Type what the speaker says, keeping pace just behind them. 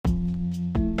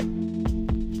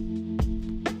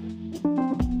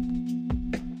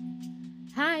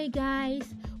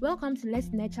guys, welcome to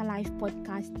Let's Nurture Life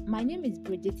podcast. My name is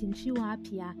Bridget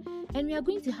Nchiwapia, and we are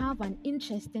going to have an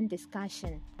interesting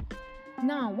discussion.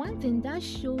 Now, one thing that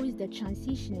shows the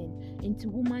transitioning into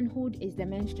womanhood is the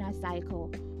menstrual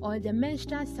cycle, or the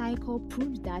menstrual cycle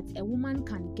proves that a woman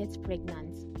can get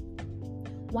pregnant.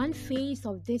 One phase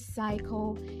of this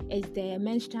cycle is the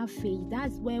menstrual phase.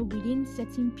 That's where within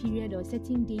certain period or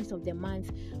certain days of the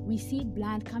month, we see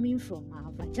blood coming from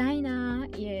our vagina.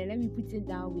 Yeah, let me put it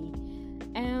that way.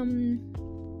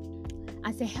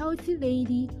 As a healthy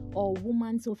lady or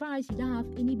woman, so far as you don't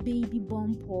have any baby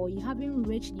bump or you haven't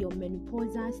reached your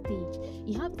menopausal stage,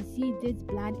 you have to see this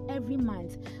blood every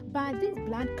month. But this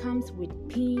blood comes with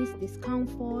pains,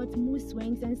 discomfort, mood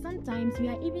swings, and sometimes we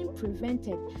are even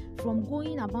prevented from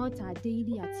going about our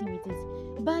daily activities.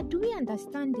 But do we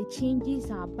understand the changes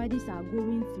our bodies are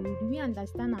going through? Do we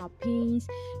understand our pains?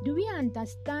 Do we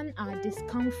understand our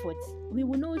discomforts? We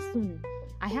will know soon.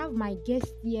 I have my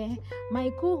guest here.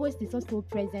 My co-host is also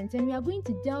present, and we are going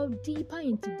to delve deeper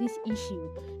into this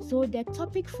issue. So the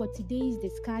topic for today's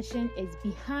discussion is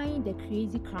behind the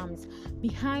crazy crumbs.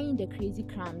 Behind the crazy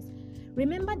crumbs.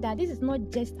 Remember that this is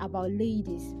not just about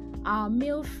ladies. Our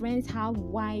male friends have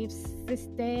wives,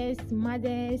 sisters,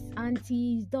 mothers,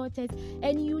 aunties, daughters,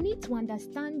 and you need to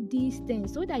understand these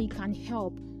things so that you can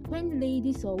help when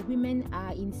ladies or women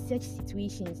are in such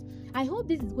situations. I hope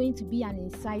this is going to be an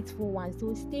insightful one,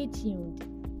 so stay tuned.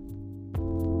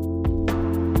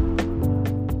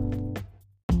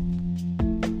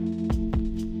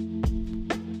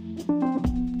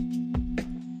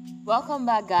 Welcome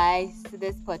back, guys, to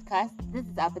this podcast. This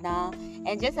is Abna,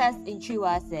 and just as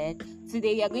Inchiwa said,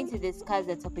 today we are going to discuss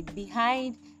the topic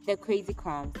behind the crazy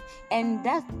crumbs, and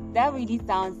that really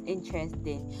sounds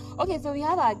interesting. Okay, so we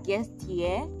have our guest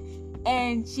here,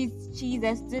 and she's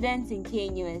a student in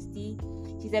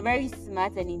KNUST. She's a very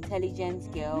smart and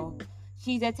intelligent girl.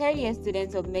 She's a third year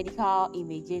student of medical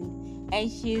imaging, and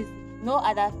she's no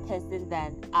other person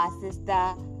than our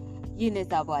sister Eunice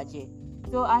Abwaje.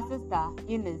 So our sister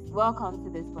Eunice, welcome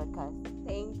to this podcast.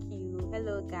 Thank you.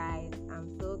 Hello guys,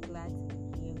 I'm so glad to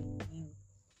be here with you.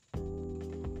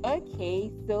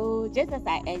 Okay, so just as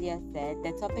I earlier said,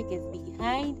 the topic is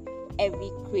behind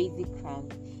every crazy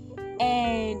cramp,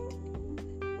 and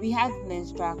we have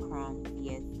menstrual cramps,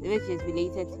 yes, which is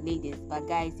related to ladies, but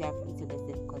guys, you are free to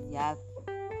listen because you have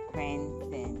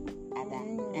friends and other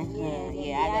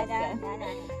stuff.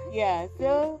 Yeah,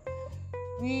 so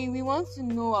we want to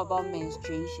know about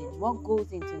menstruation. What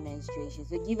goes into menstruation?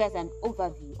 So give us an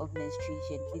overview of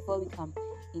menstruation before we come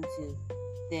into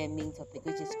the main topic,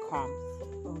 which is cramps.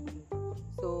 Okay.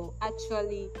 So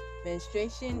actually,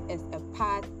 menstruation is a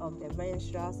part of the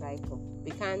menstrual cycle.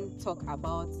 We can't talk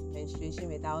about menstruation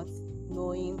without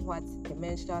knowing what the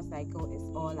menstrual cycle is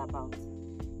all about.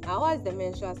 Now, what is the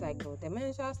menstrual cycle? The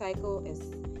menstrual cycle is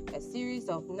a series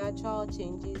of natural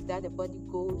changes that the body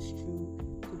goes through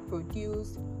to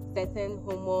produce certain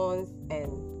hormones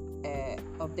and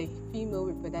of the female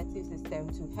reproductive system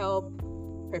to help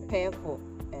prepare for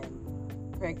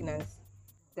pregnancy.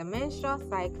 The menstrual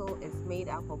cycle is made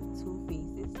up of two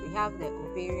phases. We have the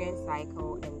ovarian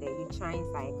cycle and the uterine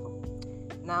cycle.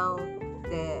 Now,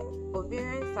 the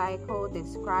ovarian cycle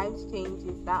describes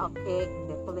changes that occur in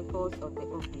the follicles of the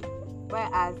ovary,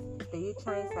 whereas the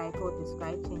uterine cycle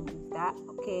describes changes that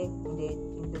occur in the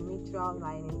endometrial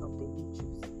lining of the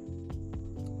uterus.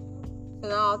 So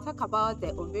now I'll talk about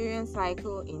the ovarian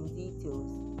cycle in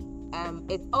details.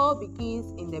 It all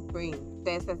begins in the brain.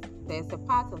 There's a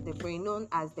part of the brain known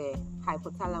as the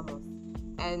hypothalamus,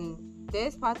 and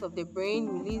this part of the brain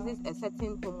releases a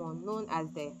certain hormone known as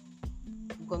the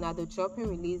gonadotropin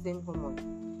releasing hormone.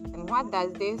 And what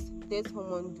does this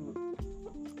hormone do?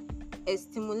 It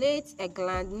stimulates a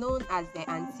gland known as the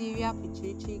anterior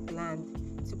pituitary gland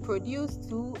to produce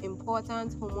two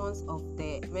important hormones of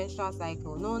the menstrual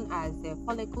cycle known as the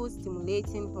follicle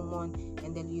stimulating hormone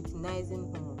and the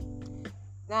luteinizing hormone.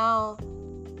 Now,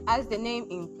 as the name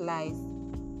implies,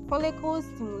 follicle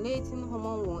stimulating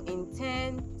hormone will in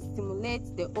turn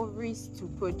stimulate the ovaries to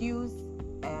produce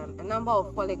a number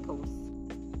of follicles.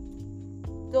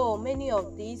 Though many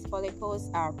of these follicles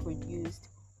are produced,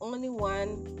 only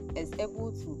one is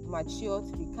able to mature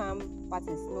to become what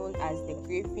is known as the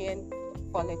Graafian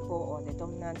follicle or the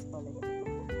dominant follicle.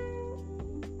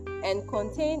 And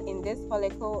contained in this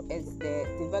follicle is the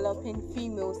developing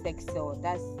female sex cell,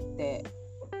 that's the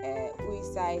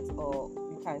oocyte, or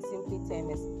we can simply term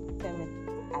it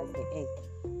as the egg.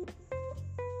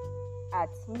 At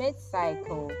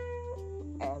mid-cycle,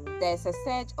 there's a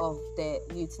surge of the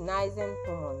luteinizing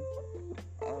hormone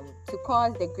to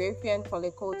cause the Graafian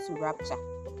follicle to rupture.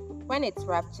 When it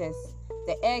ruptures,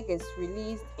 the egg is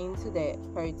released into the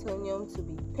peritoneum to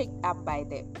be picked up by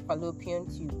the fallopian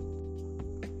tube.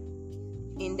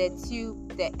 In the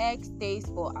tube, the egg stays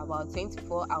for about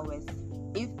 24 hours.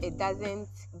 If it doesn't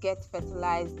get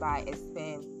fertilized by a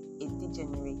sperm, it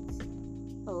degenerates.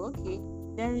 Oh, okay.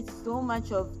 There is so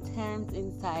much of terms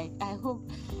inside. I hope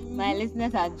my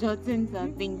listeners are jotting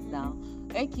some things down.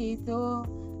 Okay, so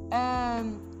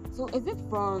is it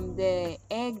from the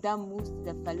egg that moves to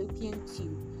the fallopian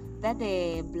tube that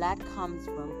the blood comes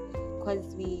from?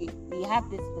 Because we have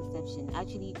this perception.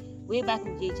 Actually, way back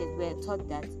in JHS, we were taught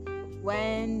that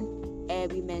when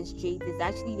we menstruate, it's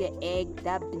actually the egg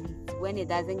that bleeds when it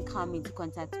doesn't come into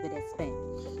contact with the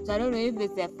sperm. So I don't know if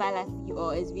it's a fallacy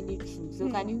or it's really true. So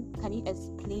can you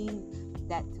explain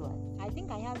that to us? I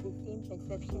think I have the same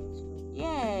perception too.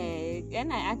 Yeah,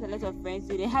 and I asked a lot of friends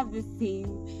too. They have the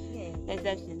same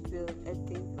perception. So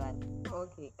explain to us.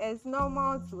 Okay, it's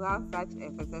normal to have such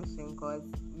a perception because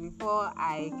before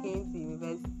I came to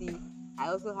university, I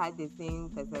also had the same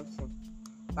perception.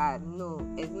 But no,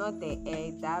 it's not the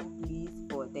egg that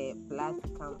bleeds for the blood to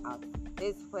come out.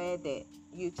 This is where the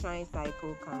uterine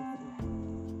cycle comes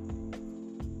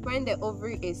in. When the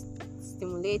ovary is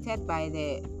stimulated by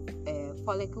the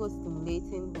follicle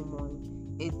stimulating hormone,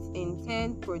 it in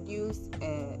turn produces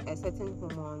a certain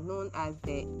hormone known as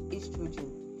the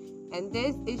estrogen. And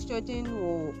this estrogen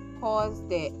will cause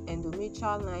the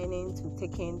endometrial lining to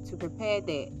thicken to prepare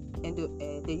the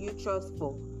uterus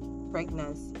for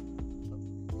pregnancy.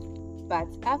 But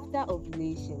after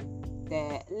ovulation,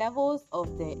 the levels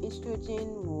of the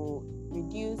estrogen will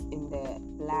reduce in the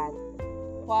blood,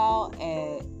 while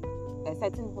a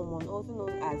certain hormone, also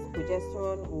known as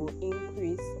progesterone, will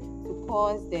increase to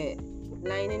cause the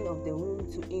lining of the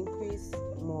womb to increase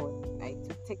more, like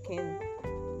to thicken.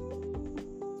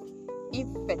 If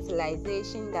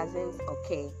fertilization doesn't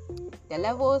occur, the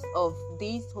levels of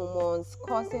these hormones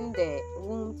causing the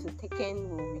womb to thicken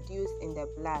will reduce in the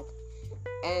blood.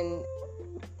 And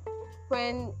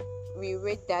when we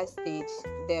reach that stage,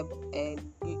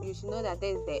 you should know that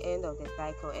this is the end of the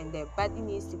cycle, and the body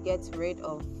needs to get rid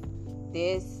of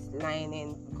this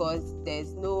lining because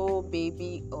there's no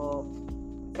baby or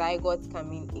zygote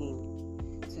coming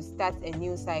in to start a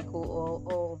new cycle all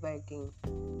over again.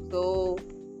 So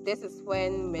this is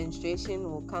when menstruation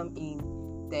will come in.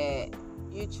 The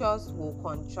uterus will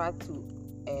contract to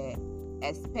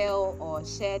expel or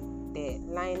shed the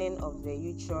lining of the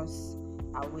uterus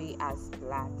away as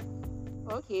blood.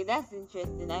 Okay, that's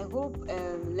interesting. I hope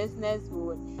listeners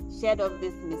would shed off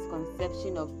this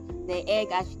misconception of the egg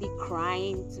actually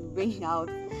crying to bring out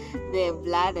the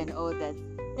blood and all that.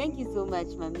 Thank you so much,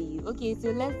 Mami. Okay, so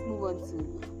let's move on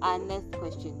to our next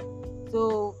question.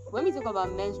 So when we talk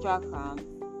about menstrual cramps,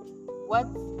 what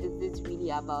is this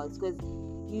really about? Because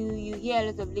you hear a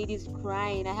lot of ladies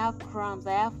crying, I have cramps.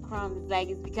 It's like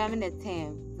it's becoming a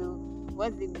term. So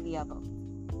what's it really about?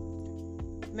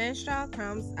 Menstrual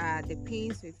cramps are the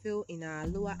pains we feel in our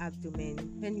lower abdomen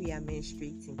when we are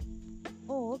menstruating.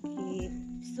 Oh, okay.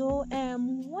 So,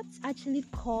 what actually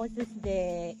causes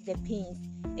the pains?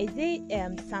 Is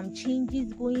it some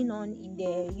changes going on in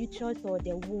the uterus or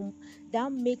the womb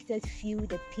that makes us feel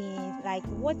the pains? Like,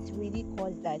 what really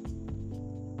caused that?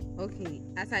 Okay,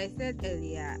 as I said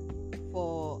earlier,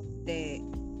 for the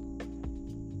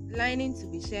lining to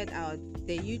be shed out,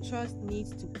 the uterus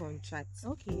needs to contract.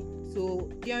 Okay. So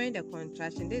during the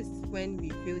contraction, this is when we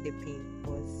feel the pain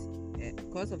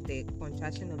because of the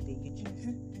contraction of the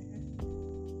uterus.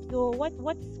 So what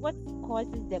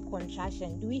causes the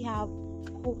contraction? Do we have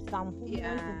some hormones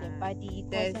in the body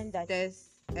causing that? There's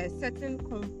a certain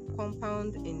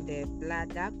compound in the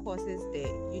blood that causes the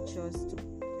uterus to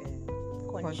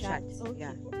contract. Okay.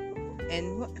 Yeah.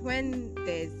 And when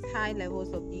there's high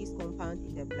levels of these compounds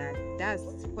in the blood, that's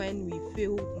when we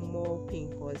feel more pain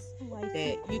because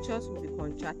the uterus will be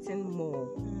contracting more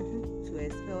to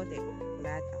expel the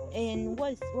blood out. And do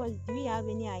we have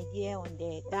any idea on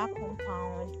that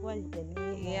compound? What is the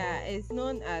name? Yeah, it's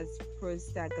known as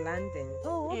prostaglandins.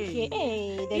 Oh, okay.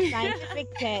 Hey, the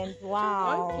scientific terms.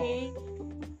 Wow. Okay.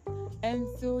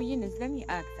 So Eunice,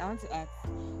 I want to ask,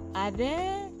 are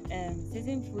there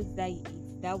certain foods that you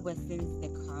eat that worsens the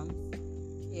cramps?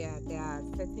 Yeah, there are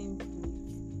certain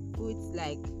foods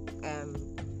like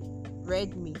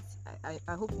red meat.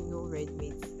 I hope you know red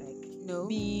meat, like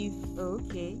beef,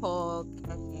 pork.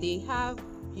 Okay. They have,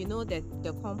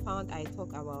 the compound I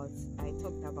talked about.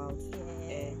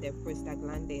 The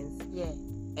prostaglandins.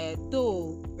 Yeah.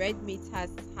 Though red meat has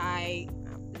high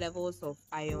levels of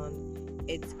iron,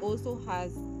 it also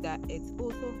have that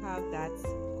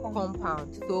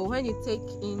compound. So when you take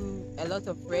in a lot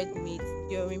of red meat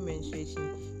during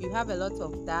menstruation, you have a lot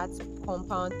of that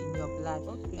compound in your blood,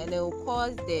 and it will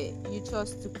cause the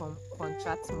uterus to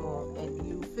contract more, and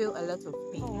you feel a lot of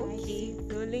pain. Okay,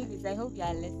 so ladies, I hope you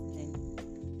are listening.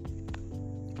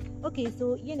 Okay,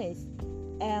 so Eunice,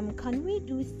 can we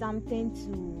do something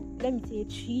to, let me say,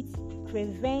 treat,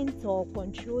 prevent, or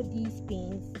control these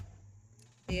pains?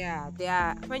 Yeah, they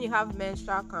are. When you have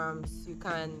menstrual cramps, you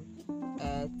can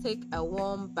take a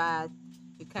warm bath.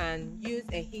 You can use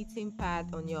a heating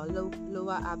pad on your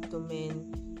lower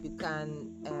abdomen. You can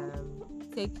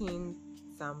take in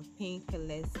some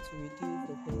painkillers to reduce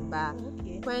the pain. But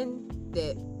when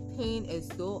the pain is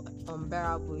so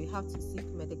unbearable, you have to seek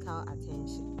medical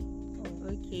attention.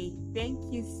 Okay,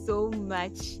 thank you so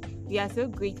much. We are so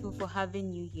grateful for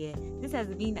having you here. This has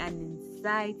been an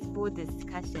insightful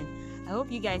discussion. I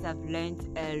hope you guys have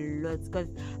learned a lot, because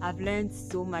I've learned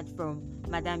so much from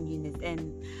Madam Eunice,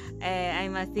 and I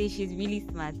must say she's really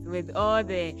smart with all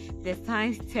the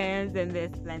science terms and the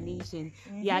explanation.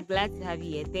 We are glad to have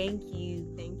you here. Thank you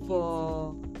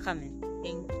for coming.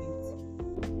 Thank you.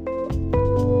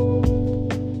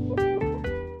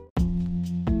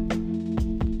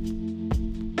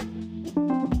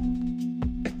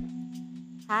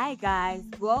 Hi guys,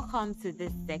 welcome to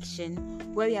this section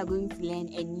where we are going to learn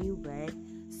a new word.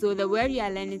 So the word we are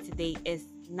learning today is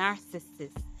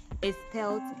narcissist. It's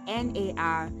spelled Narcissist,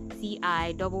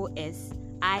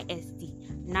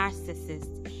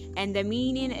 narcissist. And the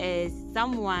meaning is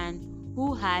someone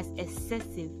who has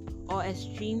excessive or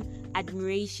extreme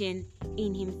admiration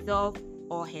in himself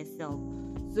or herself.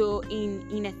 So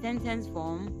in a sentence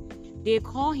form, they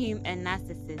call him a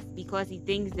narcissist because he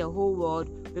thinks the whole world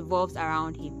revolves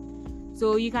around him.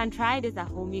 So you can try this at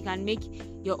home. You can make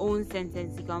your own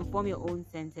sentence. You can form your own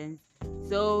sentence.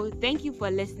 So thank you for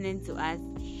listening to us.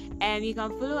 And you can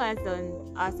follow us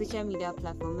on our social media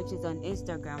platform, which is on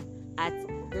Instagram at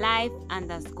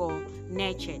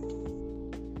life_nurtured.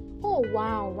 Oh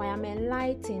wow, I am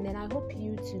enlightened, and I hope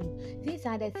you too. These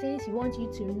are the things we want you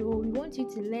to know, we want you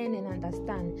to learn and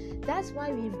understand. That's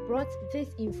why we've brought this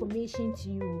information to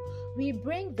you. We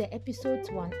bring the episode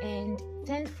to an end.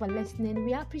 Thanks for listening.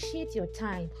 We appreciate your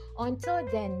time. Until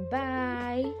then,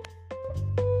 bye.